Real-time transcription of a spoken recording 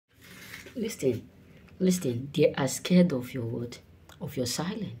Listen, listen, they are scared of your word, of your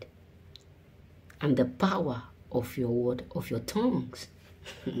silence, and the power of your word, of your tongues.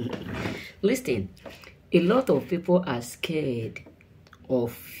 Listen, a lot of people are scared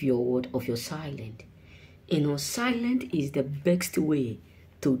of your word, of your silence. You know, silence is the best way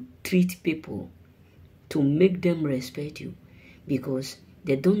to treat people, to make them respect you, because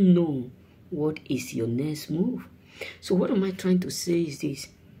they don't know what is your next move. So what am I trying to say is this: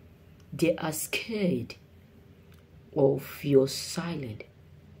 they are scared of your silence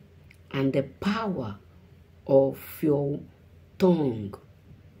and the power of your tongue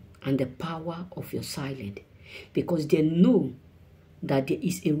and the power of your silence, because they know that there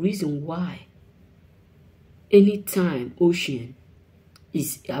is a reason why anytime ocean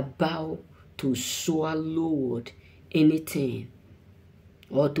is about to swallow anything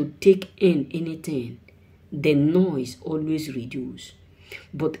or to take in anything, the noise always reduces.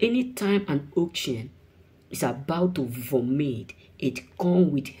 But anytime an ocean is about to vomit, it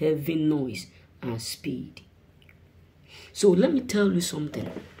comes with heavy noise and speed. So let me tell you something.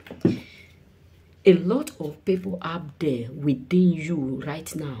 A lot of people out there within you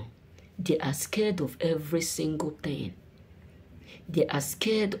right now, they are scared of every single thing. They are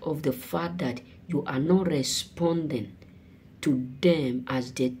scared of the fact that you are not responding to them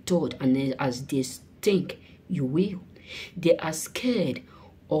as they thought and as they think you will. They are scared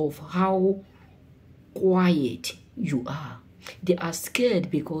of how quiet you are. They are scared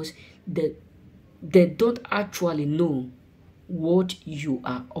because they don't actually know what you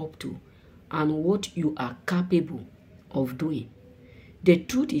are up to and what you are capable of doing. The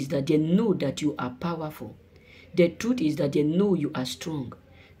truth is that they know that you are powerful. The truth is that they know you are strong.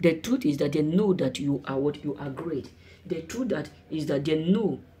 The truth is that they know that you are what you are great. The truth is that they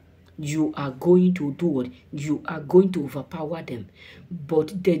know you are going to do what you are going to overpower them,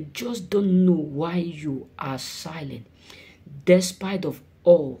 but they just don't know why you are silent, despite of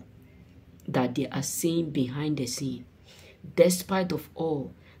all that they are saying behind the scene, despite of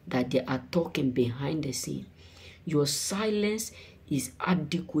all that they are talking behind the scene. Your silence is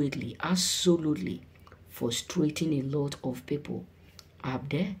adequately, absolutely frustrating a lot of people out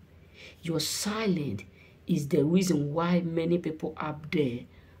there. Your silence is the reason why many people out there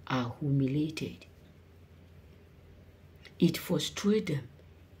are humiliated. It frustrates them.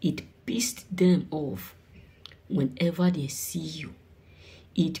 It pisses them off whenever they see you.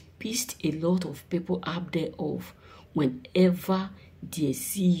 It pissed a lot of people up there off whenever they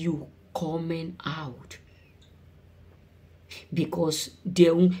see you coming out. Because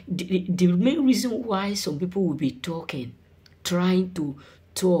the main reason why some people will be talking, trying to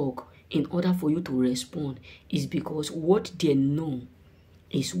talk in order for you to respond, is because what they know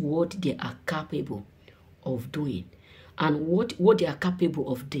is what they are capable of doing, and what they are capable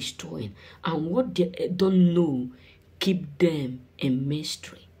of destroying, and what they don't know keep them a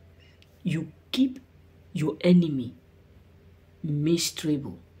mystery. You keep your enemy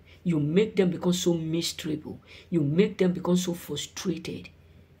miserable. You make them become so miserable. You make them become so frustrated.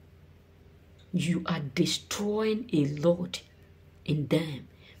 You are destroying a lot in them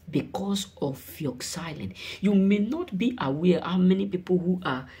because of your silence. You may not be aware how many people who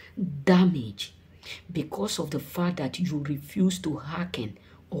are damaged because of the fact that you refuse to hearken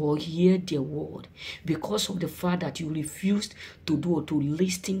or hear their word, because of the fact that you refused to do or to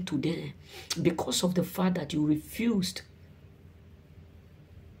listen to them, because of the fact that you refused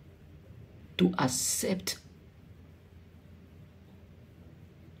to accept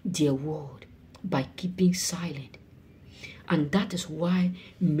their word by keeping silent. And that is why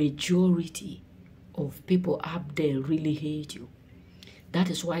majority of people out there really hate you. That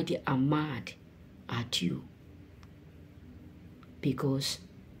is why they are mad at you, because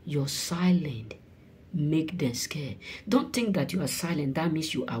your silent make them scared. Don't think that you are silent, that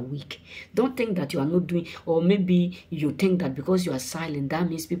means you are weak. Don't think that you are not doing, or maybe you think that because you are silent, that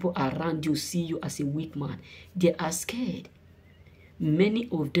means people around you see you as a weak man. They are scared. Many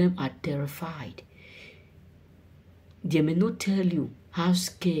of them are terrified. They may not tell you how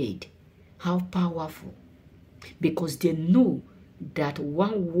scared, how powerful, because they know that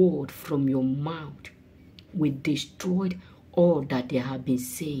one word from your mouth will destroy all that they have been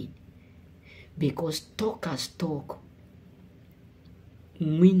saying. Because talkers talk,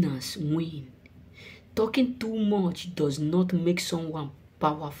 winners win. Talking too much does not make someone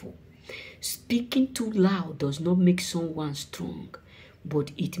powerful. Speaking too loud does not make someone strong,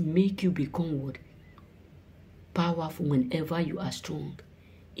 but it makes you become what? Powerful whenever you are strong.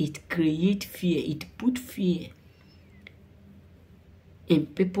 It creates fear. It puts fear in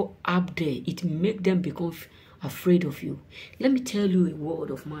people up there. It makes them become afraid of you. Let me tell you a word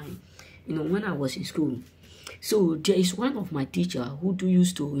of mine. when I was in school. So there is one of my teacher who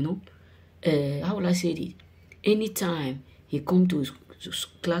used to, how will I say it? Anytime he come to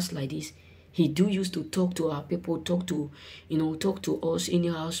class like this, he used to talk to our people, talk to us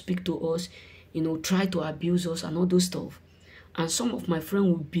anyhow, speak to us, try to abuse us and all those stuff. And some of my friends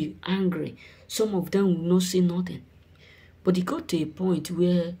would be angry. Some of them would not say nothing. But it got to a point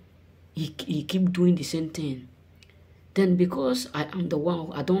where he keep doing the same thing. Then because I am the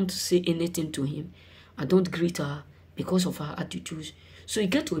one, I don't say anything to him. I don't greet her because of her attitudes. So it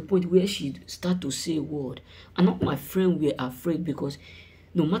get to a point where she start to say a word. And all my friends were afraid because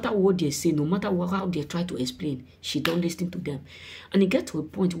no matter what they say, no matter how they try to explain, she don't listen to them. And it get to a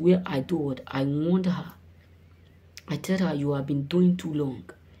point where I do what? I warned her. I tell her, you have been doing too long.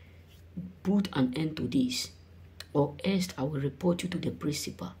 Put an end to this, or else I will report you to the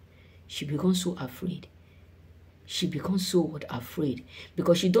principal. She becomes so afraid. She becomes so afraid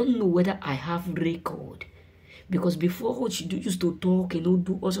because she don't know whether I have record. Because before she used to talk,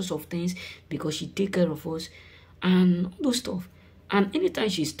 do all sorts of things because she take care of us and all those stuff. And anytime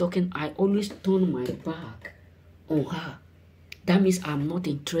she's talking, I always turn my back on her. That means I'm not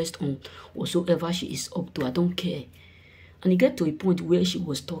interested on whatsoever she is up to. I don't care. And it get to a point where she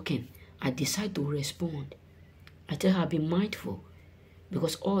was talking. I decide to respond. I tell her, be mindful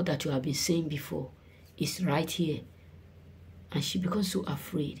because all that you have been saying before is right here. And she becomes so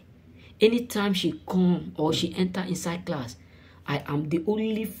afraid. Anytime she come or she enter inside class, I am the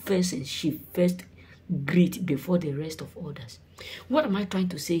only person she first greet before the rest of others. What am I trying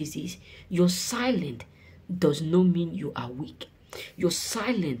to say is this? Your silent does not mean you are weak. Your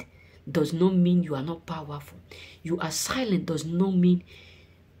silent does not mean you are not powerful. You are silent does not mean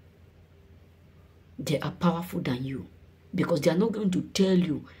they are powerful than you. Because they are not going to tell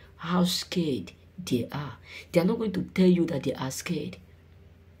you how scared they are. They are not going to tell you that they are scared.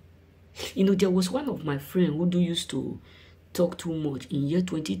 There was one of my friends who used to talk too much in year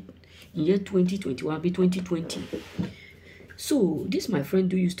 2021, 2020. So this my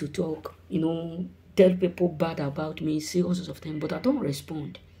friend who used to talk, tell people bad about me, say all sorts of things, but I don't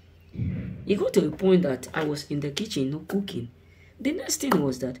respond. It got to a point that I was in the kitchen, cooking. The next thing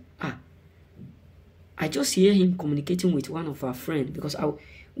was that, I just hear him communicating with one of our friends because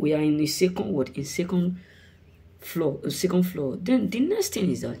we are in the second floor. Then the next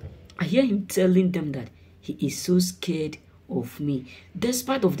thing is that I hear him telling them that he is so scared of me,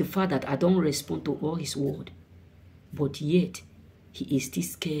 despite of the fact that I don't respond to all his word. But yet, he is still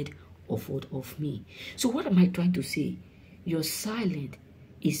scared of me. So what am I trying to say? Your silence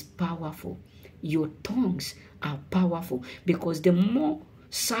is powerful. Your tongues are powerful because the more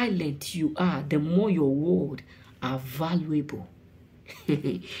silent you are, the more your words are valuable.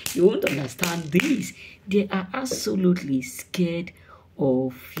 You won't understand this. They are absolutely scared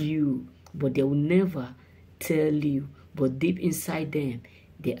of you, but they will never tell you. But deep inside them,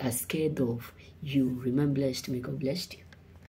 they are scared of you. Remain blessed. May God bless you.